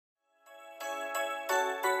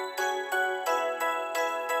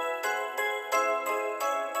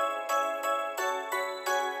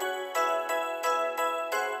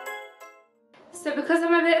So because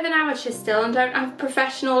I'm a bit of an amateur still and don't have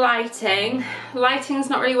professional lighting, lighting's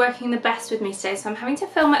not really working the best with me today, so I'm having to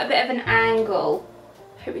film at a bit of an angle.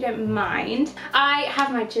 Hope you don't mind. I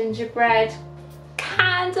have my gingerbread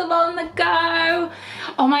candle on the go.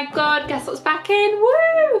 Oh my god, guess what's back in?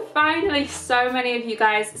 Woo! Finally, so many of you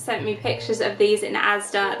guys sent me pictures of these in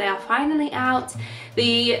Asda. They are finally out.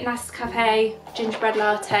 The Nescafe gingerbread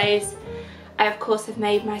lattes. I of course have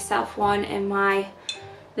made myself one in my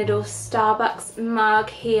little Starbucks mug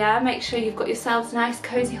here. Make sure you've got yourselves a nice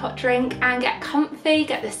cozy hot drink and get comfy,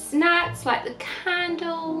 get the snacks like the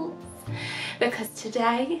candles, because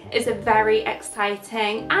today is a very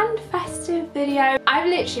exciting and festive video. I've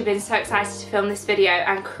literally been so excited to film this video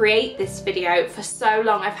and create this video for so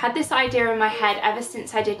long. I've had this idea in my head ever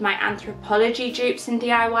since I did my anthropology dupes and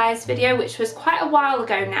DIYs video, which was quite a while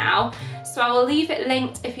ago now. So I will leave it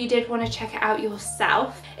linked if you did want to check it out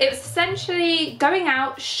yourself. It was essentially going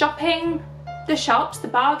out, shopping the shops, the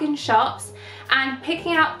bargain shops, and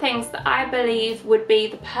picking out things that I believe would be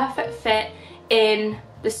the perfect fit in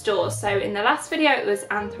the stores. So in the last video it was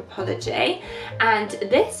anthropology, and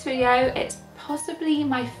this video it's possibly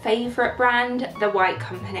my favourite brand, The White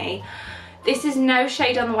Company. This is no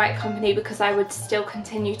shade on The White Company because I would still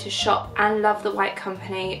continue to shop and love The White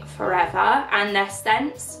Company forever, and their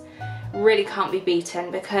scents really can't be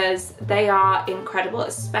beaten because they are incredible,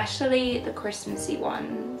 especially the Christmassy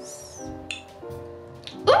ones.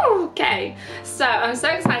 Ooh, okay, so I'm so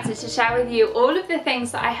excited to share with you all of the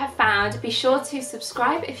things that I have found. Be sure to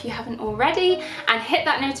subscribe if you haven't already and hit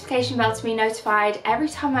that notification bell to be notified every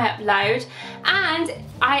time I upload. And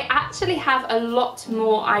I actually have a lot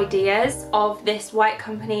more ideas of this White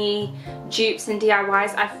Company dupes and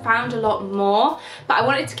DIYs. I've found a lot more, but I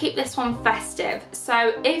wanted to keep this one festive.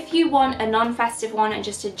 So if you want a non-festive one and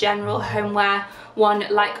just a general homeware one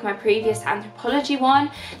like my previous anthropology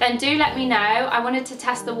one, then do let me know. I wanted to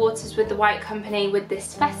test the waters with The White Company with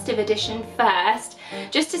this festive edition first,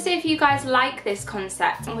 just to see if you guys like this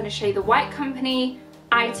concept. I'm going to show you the White Company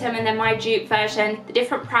item and then my dupe version, the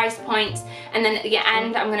different price points, and then at the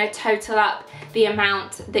end I'm going to total up the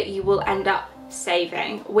amount that you will end up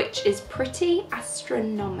saving, which is pretty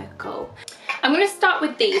astronomical. I'm going to start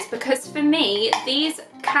with these because for me these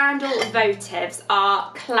candle votives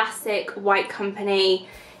are classic White Company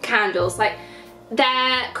candles. Like,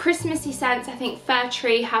 their Christmassy scents, I think Fir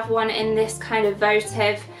Tree have one in this kind of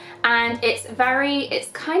votive, and it's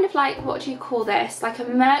kind of like, what do you call this, like a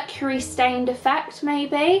mercury stained effect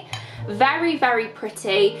maybe. Very, very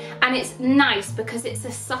pretty, and it's nice because it's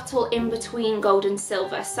a subtle in between gold and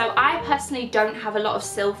silver. So I personally don't have a lot of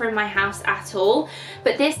silver in my house at all,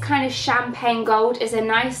 but this kind of champagne gold is a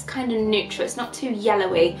nice kind of neutral. It's not too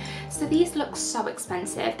yellowy. So these look so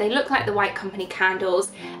expensive. They look like the White Company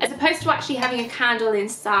candles, as opposed to actually having a candle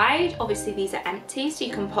inside. Obviously these are empty, so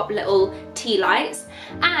you can pop little tea lights.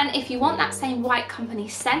 And if you want that same White Company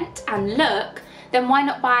scent and look, then why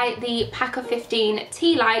not buy the pack of 15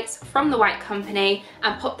 tea lights from the White Company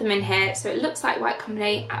and pop them in here, so it looks like White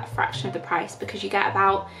Company at a fraction of the price, because you get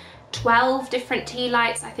about 12 different tea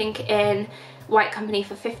lights I think in White Company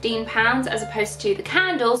for £15, as opposed to the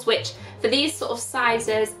candles, which for these sort of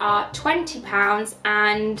sizes are £20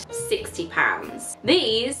 and £60.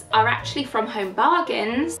 These are actually from Home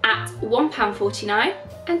Bargains at £1.49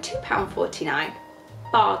 and £2.49.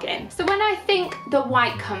 Bargain. So when I think the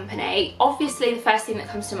White Company, obviously the first thing that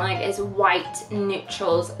comes to mind is white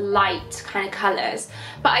neutrals, light kind of colours,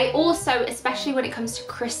 but I also, especially when it comes to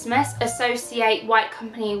Christmas, associate White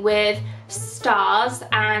Company with stars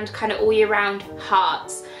and kind of all year round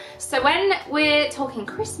hearts. So when we're talking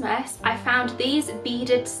Christmas, I found these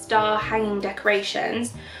beaded star hanging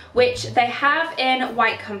decorations, which they have in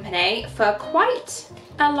White Company for quite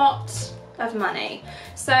a lot of money.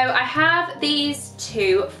 So I have these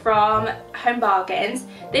two from Home Bargains.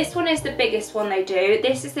 This one is the biggest one they do.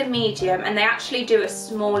 This is the medium, and they actually do a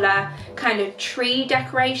smaller kind of tree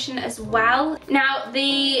decoration as well. Now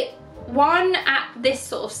the one at this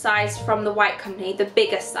sort of size from the White Company, the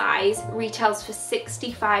bigger size, retails for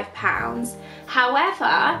 £65.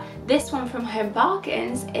 However, this one from Home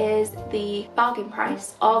Bargains is the bargain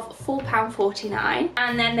price of £4.49,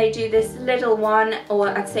 and then they do this little one, or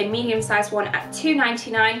I'd say medium sized one, at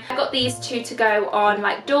 £2.99. I got these two to go on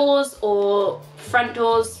like doors or front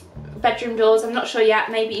doors, bedroom doors, I'm not sure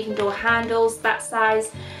yet, maybe even door handles, that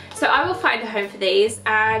size. So I will find a home for these,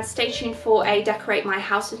 and stay tuned for a decorate my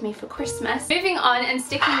house with me for Christmas. Moving on and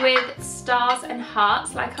sticking with stars and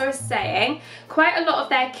hearts, like I was saying, quite a lot of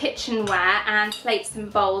their kitchenware and plates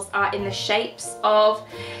and bowls are in the shapes of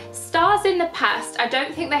stars in the past. I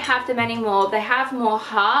don't think they have them anymore. They have more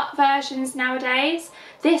heart versions nowadays.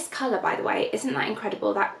 This colour, by the way, isn't that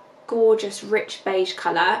incredible? That gorgeous rich beige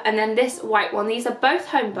colour. And then this white one, these are both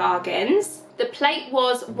home bargains. The plate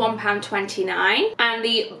was £1.29 and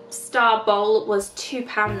the star bowl was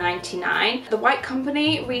 £2.99. The White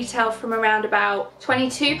Company retailed from around about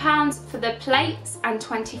 £22 for the plates and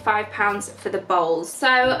 £25 for the bowls.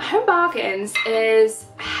 So Home Bargains is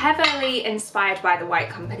heavily inspired by the White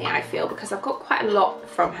Company, I feel, because I've got quite a lot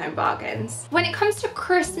from Home Bargains. When it comes to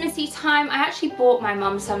Christmassy time, I actually bought my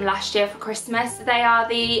mum some last year for Christmas. They are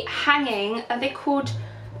the hanging, are they called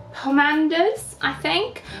pomanders, I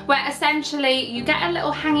think, where essentially you get a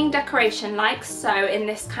little hanging decoration like so in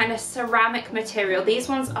this kind of ceramic material. These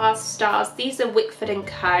ones are stars. These are Wickford &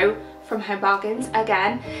 Co. from Home Bargains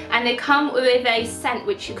again, and they come with a scent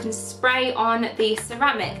which you can spray on the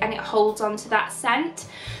ceramic and it holds on to that scent.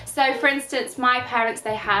 So for instance, my parents,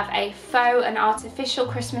 they have a faux and artificial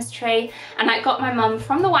Christmas tree, and I got my mum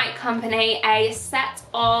from the White Company a set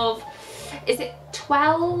of, is it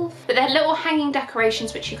 12? But they're little hanging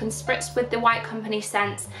decorations which you can spritz with the White Company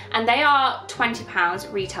scents, and they are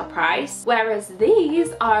 £20 retail price, whereas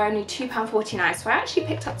these are only £2.49. So I actually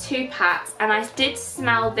picked up 2 packs, and I did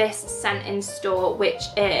smell this scent in store, which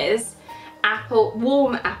is apple,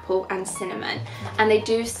 warm apple and cinnamon, and they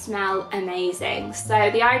do smell amazing. So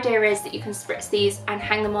the idea is that you can spritz these and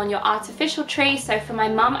hang them on your artificial tree. So for my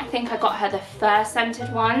mum, I think I got her the fir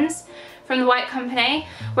scented ones from the White Company,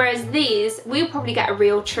 whereas these, we'll probably get a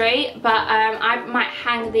real tree, but I might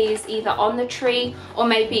hang these either on the tree or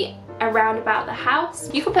maybe around about the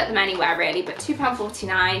house. You can put them anywhere really, but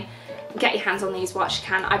 £2.49. Get your hands on these whilst you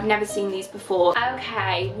can. I've never seen these before.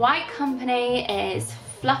 Okay, White Company is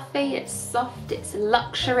fluffy, it's soft, it's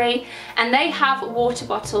luxury, and they have water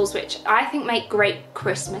bottles which I think make great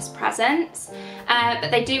Christmas presents,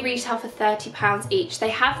 but they do retail for £30 each.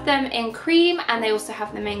 They have them in cream and they also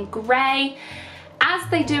have them in grey, as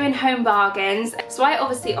they do in Home Bargains. So I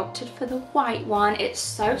obviously opted for the white one. It's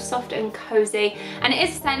so soft and cozy, and it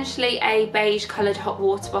is essentially a beige coloured hot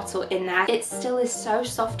water bottle in there. It still is so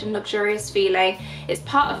soft and luxurious feeling. It's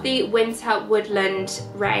part of the Winter Woodland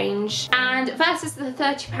range, and versus the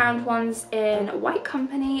 £30 ones in White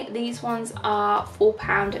Company, these ones are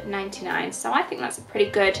 £4.99. So I think that's a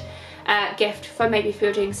pretty good gift for maybe if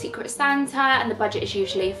you're doing Secret Santa and the budget is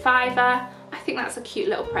usually £5. I think that's a cute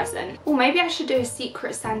little present. Or maybe I should do a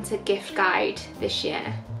Secret Santa gift guide this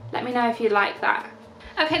year. Let me know if you like that.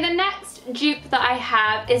 Okay, the next dupe that I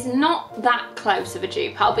have is not that close of a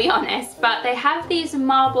dupe, I'll be honest, but they have these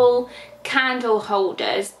marble candle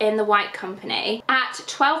holders in the White Company at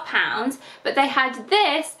 £12, but they had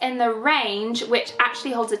this in the range which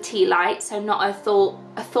actually holds a tea light, so not a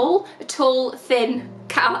tall, thin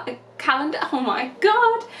calendar, oh my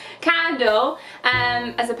god, candle,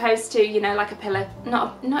 as opposed to, you know, like a pillar,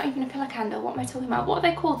 not even a pillar candle. What am I talking about? What are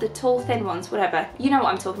they called? The tall, thin ones, whatever. You know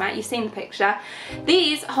what I'm talking about, you've seen the picture.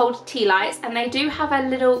 These hold tea lights, and they do have a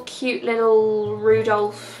little cute little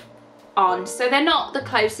Rudolph on, so they're not the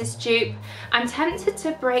closest dupe. I'm tempted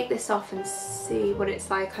to break this off and see what it's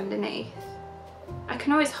like underneath. I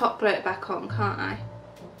can always hot glue it back on, can't I?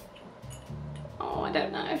 Oh, I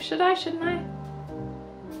don't know, should I, shouldn't I?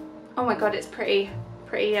 Oh my god, it's pretty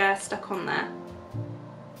stuck on there.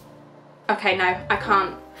 Okay, no, I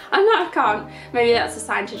can't. I know I can't. Maybe that's a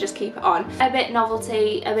sign to just keep it on. A bit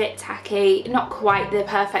novelty, a bit tacky, not quite the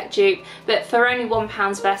perfect dupe, but for only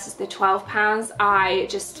 £1 versus the £12, I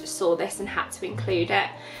just saw this and had to include it.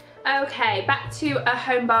 Okay, back to a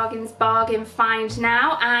Home Bargains bargain find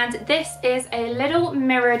now, and this is a little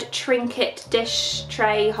mirrored trinket dish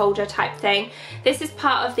tray holder type thing. This is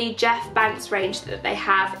part of the Jeff Banks range that they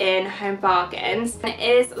have in Home Bargains, and it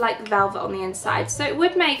is like velvet on the inside, so it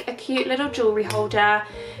would make a cute little jewellery holder.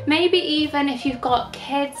 Maybe even if you've got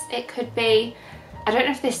kids, it could be, I don't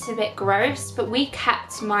know if this is a bit gross, but we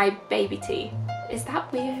kept my baby teeth. Is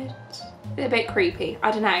that weird? A bit creepy,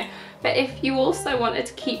 I don't know. But if you also wanted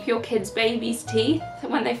to keep your kids' baby's teeth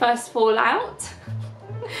when they first fall out,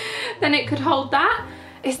 then it could hold that.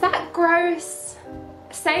 Is that gross?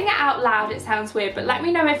 Saying it out loud, it sounds weird, but let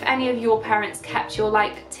me know if any of your parents kept your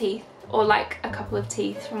like teeth or like a couple of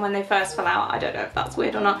teeth from when they first fell out. I don't know if that's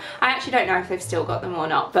weird or not. I actually don't know if they've still got them or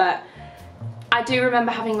not, but I do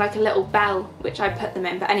remember having like a little bell which I put them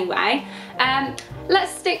in, but anyway.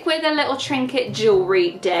 Let's stick with a little trinket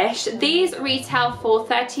jewellery dish. These retail for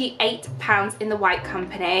 £38 in the White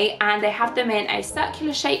Company, and they have them in a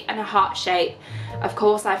circular shape and a heart shape. Of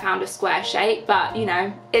course I found a square shape, but you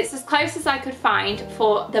know, it's as close as I could find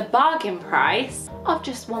for the bargain price of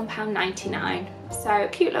just £1.99. So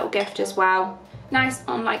cute little gift as well. Nice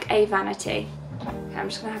on like a vanity. Okay, I'm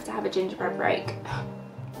just gonna have to have a gingerbread break.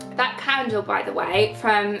 That candle, by the way,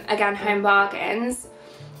 from, again, Home Bargains,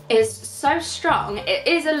 is so strong. It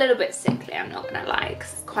is a little bit sickly, I'm not gonna lie,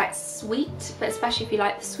 because it's quite sweet, but especially if you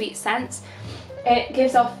like the sweet scents, it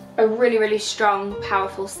gives off a really, really strong,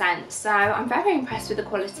 powerful scent. So I'm very impressed with the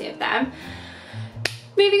quality of them.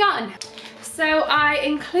 Moving on. So I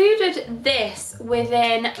included this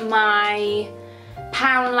within my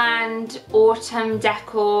Poundland Autumn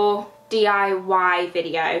Decor DIY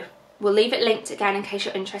video. We'll leave it linked again in case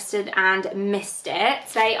you're interested and missed it.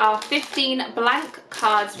 They are 15 blank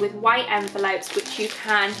cards with white envelopes which you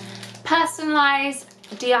can personalise,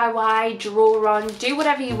 DIY, draw on, do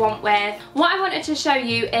whatever you want with. What I wanted to show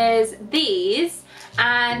you is these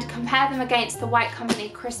and compare them against the White Company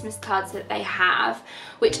Christmas cards that they have,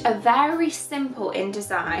 which are very simple in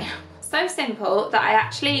design. So simple that I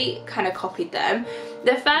actually kind of copied them.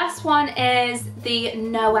 The first one is the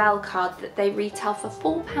Noel card that they retail for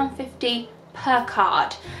 £4.50 per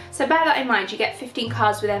card. So bear that in mind, you get 15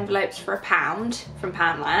 cards with envelopes for £1 from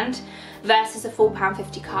Poundland versus a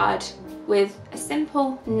 £4.50 card with a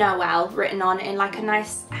simple Noel written on in like a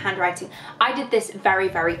nice handwriting. I did this very,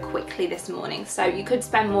 very quickly this morning, so you could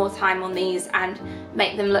spend more time on these and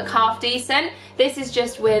make them look half decent. This is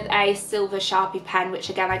just with a silver Sharpie pen, which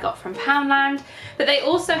again I got from Poundland. But they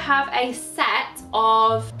also have a set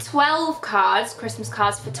of 12 cards, Christmas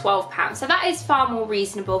cards for £12. So that is far more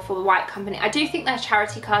reasonable for the White Company. I do think they're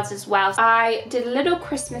charity cards as well. I did a little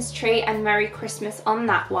Christmas tree and Merry Christmas on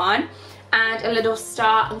that one, and a little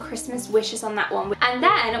star and Christmas wishes on that one. And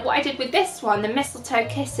then what I did with this one, the mistletoe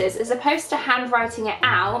kisses, as opposed to handwriting it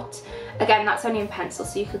out, again that's only in pencil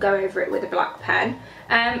so you could go over it with a black pen,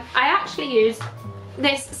 I actually used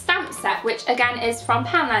this stamp set, which again is from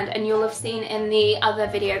Poundland, and you'll have seen in the other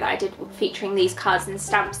video that I did featuring these cards in the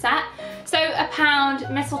stamp set. So £1,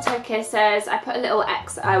 mistletoe kisses, I put a little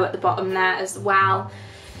XO at the bottom there as well.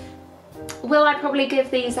 Will I probably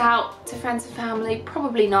give these out to friends and family?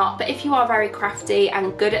 Probably not, but if you are very crafty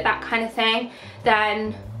and good at that kind of thing,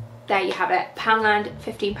 then there you have it. Poundland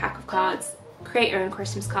 15 pack of cards. Create your own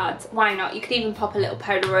Christmas cards. Why not? You could even pop a little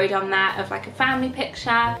Polaroid on there of like a family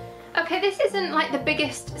picture. Okay, this isn't like the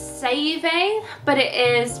biggest saving, but it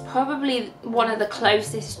is probably one of the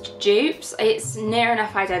closest dupes. It's near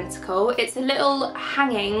enough identical. It's a little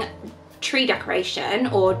hanging tree decoration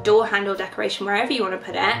or door handle decoration, wherever you want to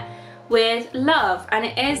put it, with love, and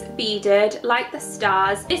it is beaded like the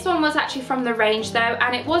stars. This one was actually from the range though,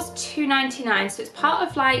 and it was £2.99, so it's part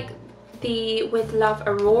of like the With Love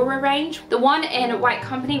Aurora range. The one in White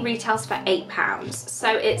Company retails for £8,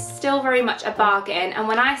 so it's still very much a bargain. And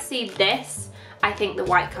when I see this, I think the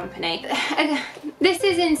White Company. This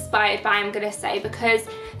is inspired by, I'm gonna say, because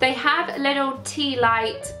they have little tea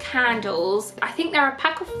light candles. I think they're a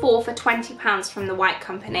pack of 4 for £20 from the White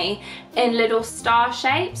Company in little star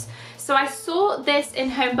shapes. So I saw this in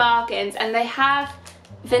Home Bargains, and they have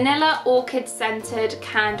vanilla orchid scented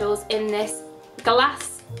candles in this glass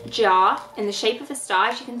jar in the shape of a star,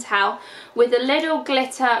 as you can tell, with a little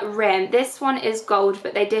glitter rim. This one is gold,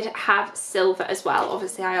 but they did have silver as well.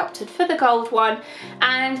 Obviously I opted for the gold one.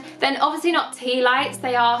 And then obviously not tea lights,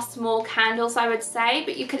 they are small candles I would say,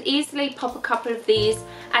 but you could easily pop a couple of these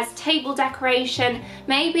as table decoration,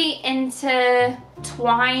 maybe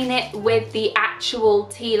intertwine it with the actual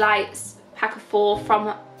tea lights pack of 4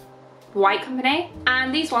 from White Company,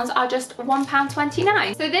 and these ones are just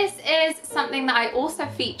 £1.29. So this is something that I also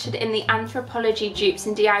featured in the Anthropology dupes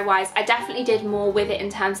and DIYs. I definitely did more with it in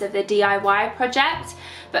terms of the DIY project,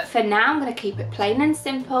 but for now I'm going to keep it plain and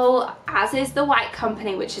simple, as is the White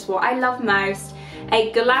Company, which is what I love most.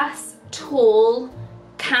 A glass tall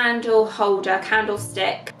candle holder,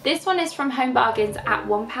 candlestick. This one is from Home Bargains at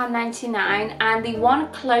 £1.99, and the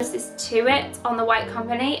one closest to it on the White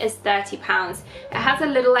Company is £30. It has a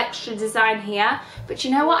little extra design here, but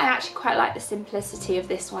you know what, I actually quite like the simplicity of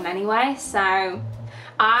this one anyway, so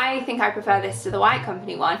I think I prefer this to the White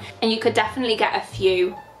Company one. And you could definitely get a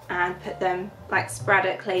few and put them like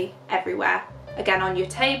sporadically everywhere, again on your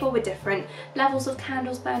table with different levels of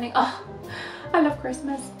candles burning. Oh, I love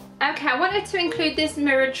Christmas. Okay, I wanted to include this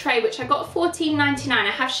mirrored tray, which I got $14.99.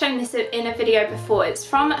 I have shown this in a video before. It's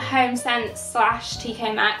from HomeSense /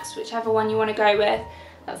 TK Maxx, whichever one you want to go with.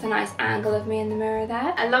 That's a nice angle of me in the mirror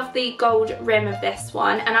there. I love the gold rim of this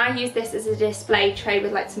one, and I use this as a display tray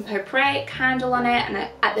with like some potpourri, candle on it, and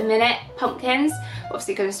at the minute, pumpkins.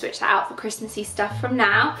 Obviously going to switch that out for Christmassy stuff from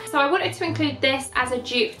now. So I wanted to include this as a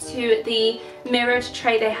dupe to the mirrored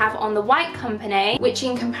tray they have on the White Company, which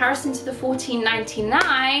in comparison to the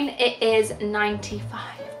 $14.99, it is £95.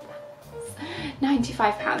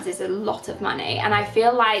 £95 is a lot of money, and I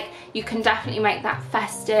feel like you can definitely make that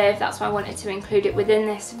festive. That's why I wanted to include it within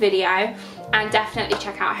this video. And definitely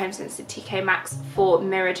check out HomeSense and TK Maxx for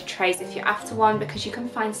mirrored trays if you're after one, because you can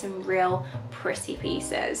find some real pretty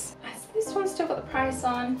pieces. Has this one still got the price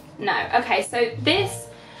on? No. Okay, so this,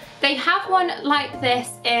 they have one like this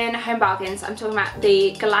in Home Bargains. I'm talking about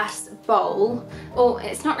the glass bowl. Or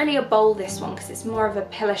it's not really a bowl, this one, because it's more of a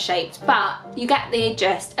pillar shaped, but you get the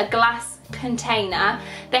gist. A glass container.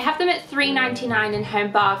 They have them at $3.99 in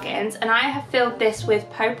Home Bargains, and I have filled this with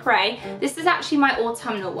potpourri. This is actually my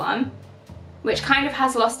autumnal one, which kind of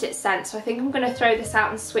has lost its scent, so I think I'm going to throw this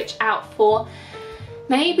out and switch out for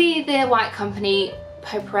maybe the White Company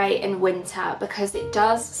potpourri in winter, because it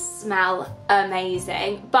does smell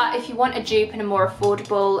amazing. But if you want a dupe and a more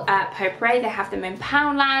affordable potpourri, they have them in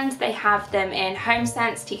Poundland, they have them in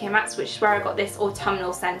HomeSense, TK Maxx, which is where I got this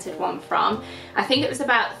autumnal scented one from. I think it was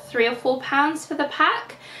about £3 or £4 for the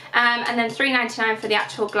pack, and then $3.99 for the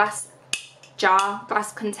actual glass jar,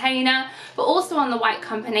 glass container. But also on the White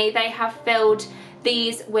Company, they have filled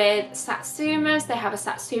these with satsumas. They have a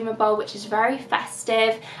satsuma bowl, which is very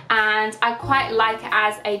festive, and I quite like it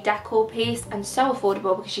as a decor piece, and so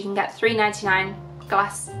affordable because you can get $3.99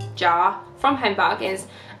 glass jar from Home Bargains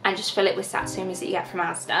and just fill it with satsumas that you get from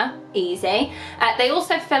Asda. Easy. They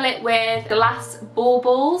also fill it with glass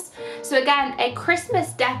baubles. So again, a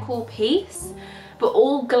Christmas decor piece, but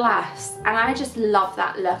all glass, and I just love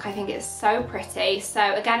that look. I think it's so pretty.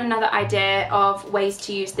 So again, another idea of ways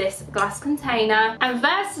to use this glass container. And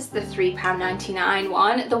versus the £3.99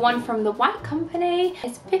 one, the one from the White Company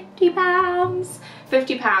is £50.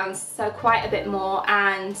 £50, so quite a bit more,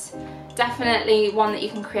 and definitely one that you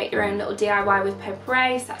can create your own little DIY with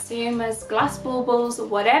potpourri, satsumas, glass baubles,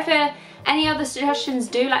 whatever. Any other suggestions,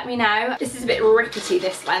 do let me know. This is a bit rickety,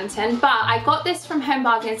 this lantern, but I got this from Home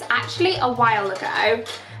Bargains actually a while ago,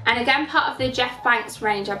 and again part of the Jeff Banks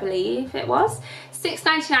range, I believe it was.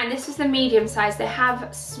 $6.99. This was the medium size. They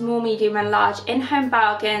have small, medium and large in Home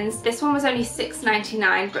Bargains. This one was only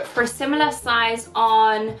 $6.99, but for a similar size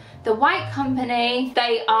on the White Company,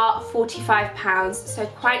 they are £45, so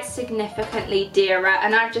quite significantly dearer.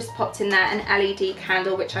 And I've just popped in there an LED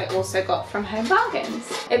candle, which I also got from Home Bargains.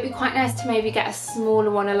 It'd be quite nice to maybe get a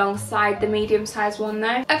smaller one alongside the medium size one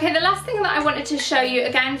though. Okay, the last thing that I wanted to show you,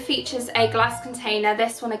 again, features a glass container.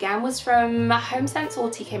 This one again was from HomeSense or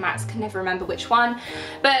TK Maxx, can never remember which one,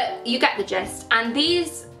 but you get the gist. And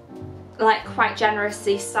these, like, quite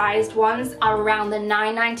generously sized ones are around the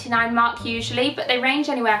 $9.99 mark usually, but they range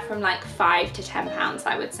anywhere from like £5 to £10,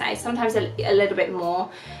 I would say, sometimes a little bit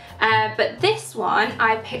more. But this one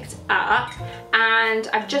I picked up, and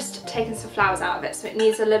I've just taken some flowers out of it, so it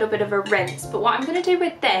needs a little bit of a rinse. But what I'm going to do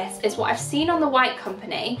with this is what I've seen on the White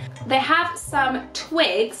Company. They have some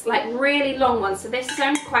twigs, like really long ones, so this is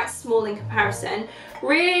only quite small in comparison,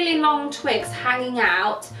 really long twigs hanging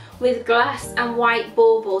out with glass and white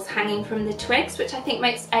baubles hanging from the twigs, which I think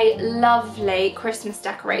makes a lovely Christmas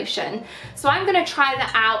decoration. So I'm going to try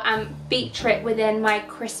that out and feature it within my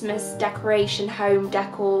Christmas decoration home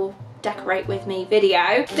decor decorate with me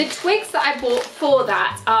video. The twigs that I bought for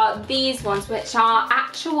that are these ones, which are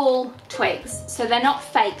actual twigs, so they're not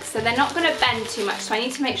fake, so they're not going to bend too much, so I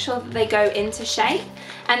need to make sure that they go into shape,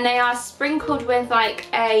 and they are sprinkled with like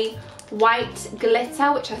a white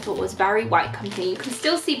glitter, which I thought was very White Company. You can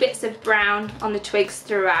still see bits of brown on the twigs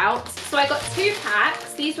throughout. So I got 2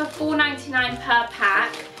 packs. These were $4.99 per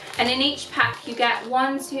pack, and in each pack you get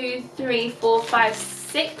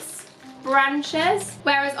 6 branches,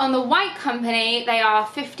 whereas on the White Company they are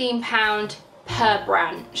 £15 per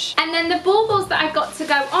branch. And then the baubles that I got to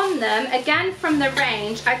go on them, again from the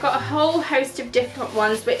range, I got a whole host of different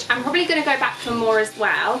ones, which I'm probably going to go back for more as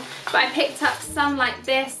well. But I picked up some like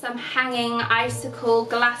this, some hanging icicle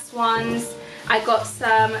glass ones. I got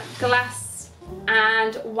some glass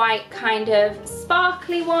and white kind of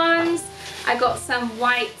sparkly ones. I got some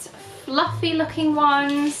white fluffy looking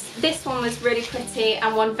ones. This one was really pretty,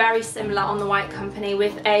 and one very similar on the White Company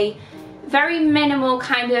with a very minimal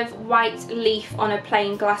kind of white leaf on a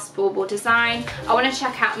plain glass bauble design. I want to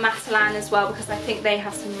check out Matalan as well, because I think they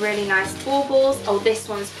have some really nice baubles. Oh, this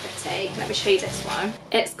one's pretty. Let me show you this one.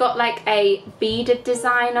 It's got like a beaded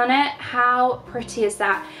design on it. How pretty is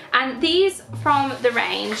that? And these from the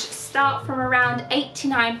range start from around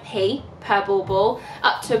 89p per bauble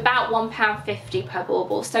up to about £1.50 per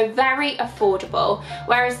bauble, so very affordable,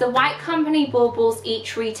 whereas the White Company baubles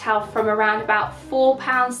each retail from around about £4,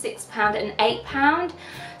 £6 and £8.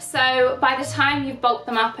 So by the time you've bulked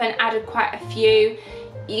them up and added quite a few,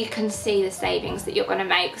 you can see the savings that you're going to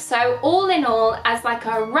make. So all in all, as like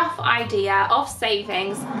a rough idea of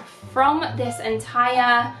savings from this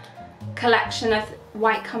entire collection of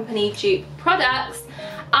White Company dupe products,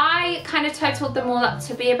 I kind of totaled them all up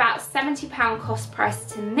to be about £70 cost price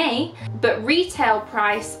to me, but retail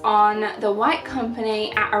price on the White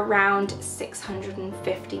Company at around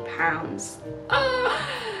 £650.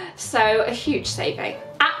 So a huge saving.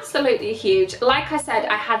 Absolutely huge. Like I said,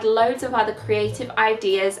 I had loads of other creative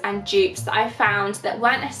ideas and dupes that I found that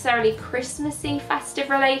weren't necessarily Christmassy, festive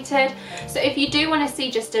related. So if you do want to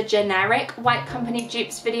see just a generic White Company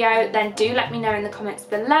dupes video, then do let me know in the comments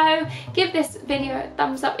below. Give this video a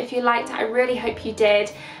thumbs up if you liked it. I really hope you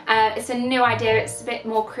did. It's a new idea, it's a bit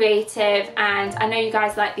more creative, and I know you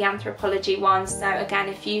guys like the anthropology one, so again,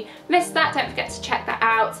 if you missed that, don't forget to check that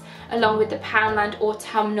out, along with the Poundland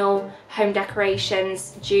autumnal home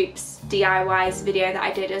decorations, dupes, DIYs video that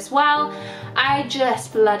I did as well. I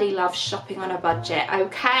just bloody love shopping on a budget,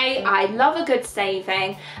 okay? I love a good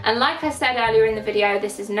saving, and like I said earlier in the video,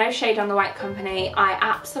 this is no shade on the White Company. I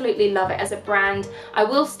absolutely love it as a brand. I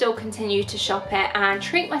will still continue to shop it and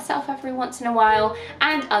treat myself every once in a while,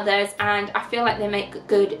 and others, and I feel like they make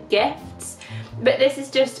good gifts. But this is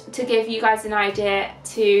just to give you guys an idea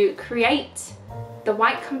to create the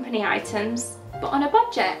White Company items but on a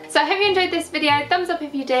budget. So I hope you enjoyed this video. Thumbs up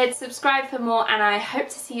if you did, subscribe for more, and I hope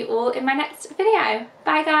to see you all in my next video.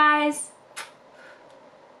 Bye guys!